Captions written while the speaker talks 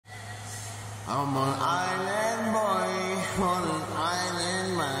I'm an island boy, on an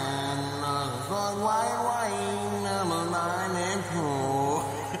island man. I'm white wine, I'm an island pro.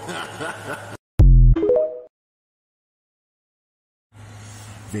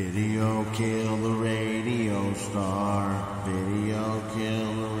 Video kill the radio star. Video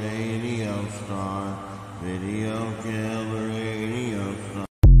kill the radio star. Video kill the radio star.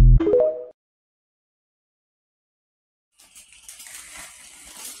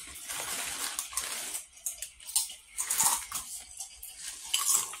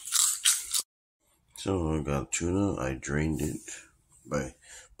 So I got tuna. I drained it by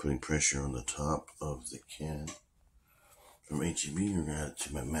putting pressure on the top of the can. From HEB, we're gonna add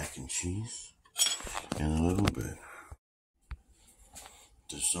to my mac and cheese and a little bit.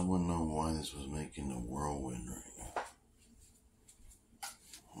 Does someone know why this was making a whirlwind right now?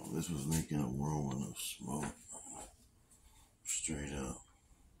 Well, this was making a whirlwind of smoke. Straight up.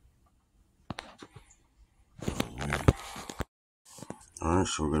 Alright,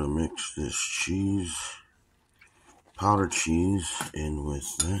 so we're gonna mix this cheese, powdered cheese, in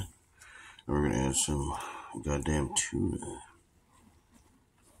with that. And we're gonna add some goddamn tuna.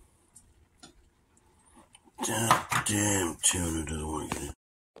 Damn tuna doesn't want to get it.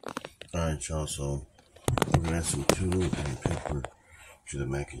 Alright, y'all, so we're gonna add some tuna and pepper to the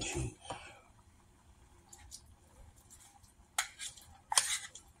mac and cheese.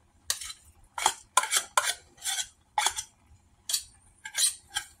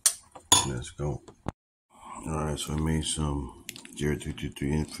 Let's go. Alright, so I made some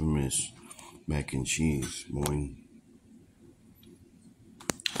 0323 infamous mac and cheese. Boing.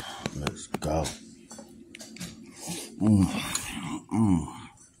 Let's go. We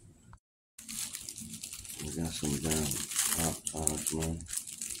got some damn Pop Tarts, man.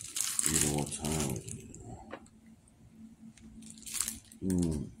 You know what time it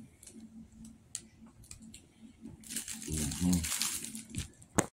is.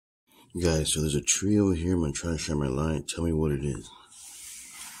 Guys, so there's a tree over here. I'm gonna try to shine my light. Tell me what it is,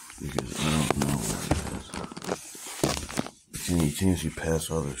 because I don't know what it is. You can't see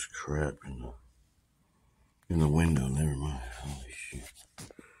past all this crap in the window. Never mind. Holy shit.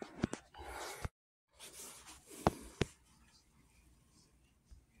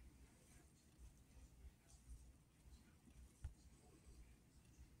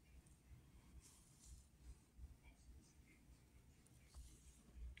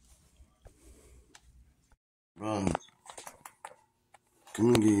 Ron,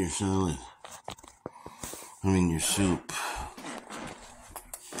 come and get your salad. I mean your soup.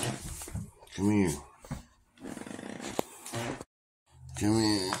 Come here. Come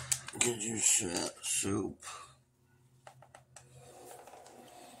here. Get your soup.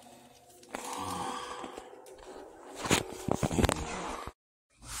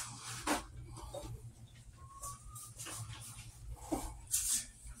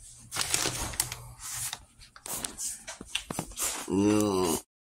 No.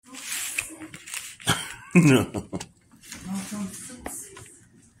 No.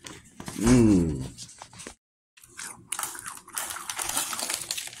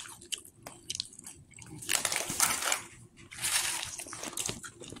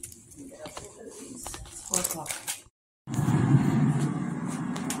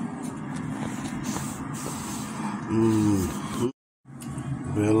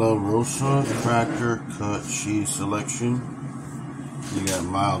 Bella Rosa cracker cut cheese selection. You got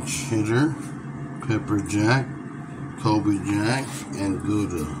mild cheddar, pepper jack, Colby jack, and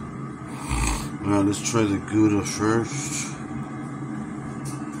Gouda. Now let's try the Gouda first.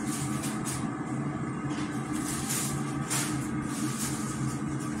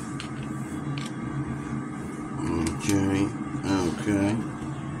 Okay.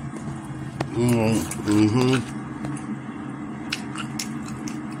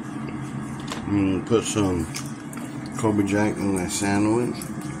 Put some Colby jack in my sandwich.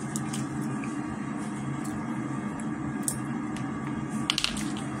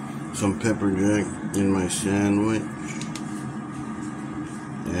 Some pepper jack in my sandwich.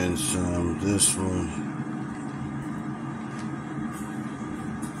 And some this one.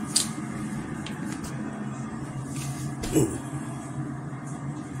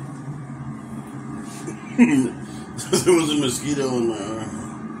 There was a mosquito in my arm.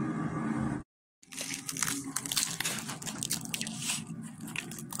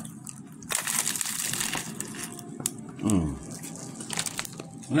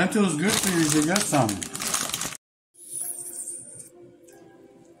 Lentils good for you if you get some.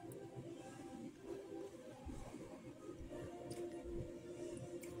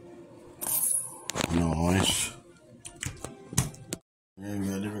 Nice. Yeah, we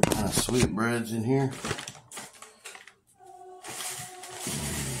got different kinds. sweetbreads in here.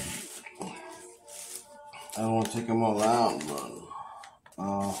 I don't want to take them all out, but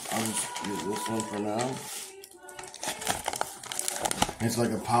I'll just get this one for now. It's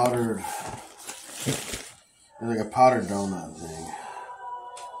like a powdered donut thing.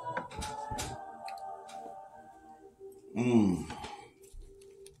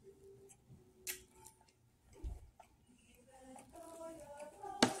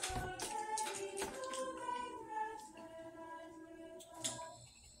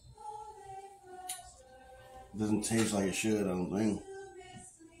 Doesn't taste like it should, I don't think.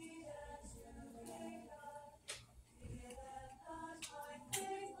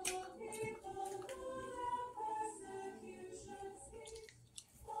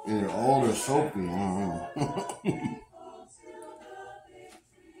 Either old or soapy, I don't know.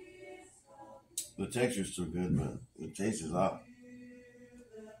 The texture's still good, but the taste is off.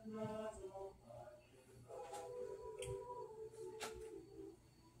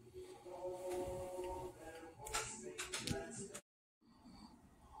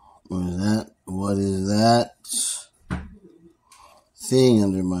 What is that? What is that thing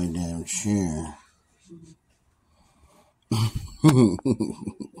under my damn chair?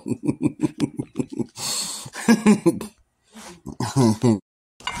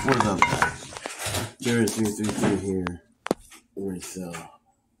 What's up, guys? Jerry333 here with,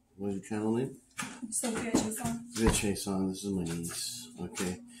 what's your channel name? Sophia Chason. Sophia Chason, this is my niece.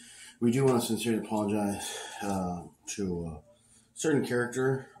 Okay. We do want to sincerely apologize to a certain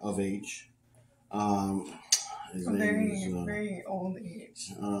character of age. His name is, very old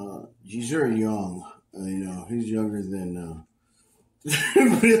age. He's very young. He's younger than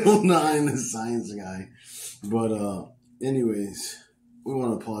Real 9, the science guy. But anyways, we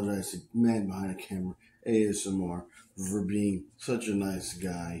want to apologize to the man behind the camera, ASMR, for being such a nice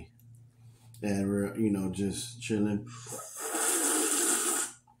guy. And we're, just chilling.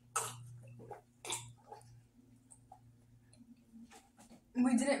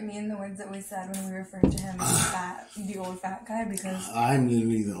 We didn't mean the words that we said when we referred to him as the old fat guy, because I'm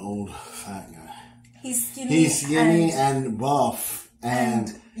literally the old fat guy. He's skinny. He's skinny and buff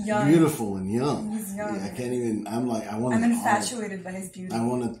and young. Beautiful and young. He's young. Yeah, I can't even. I'm infatuated by his beauty. I'm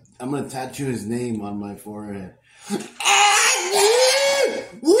gonna tattoo his name on my forehead.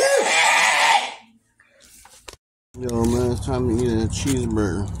 Yo, man, it's time to eat a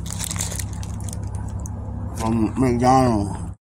cheeseburger from McDonald's.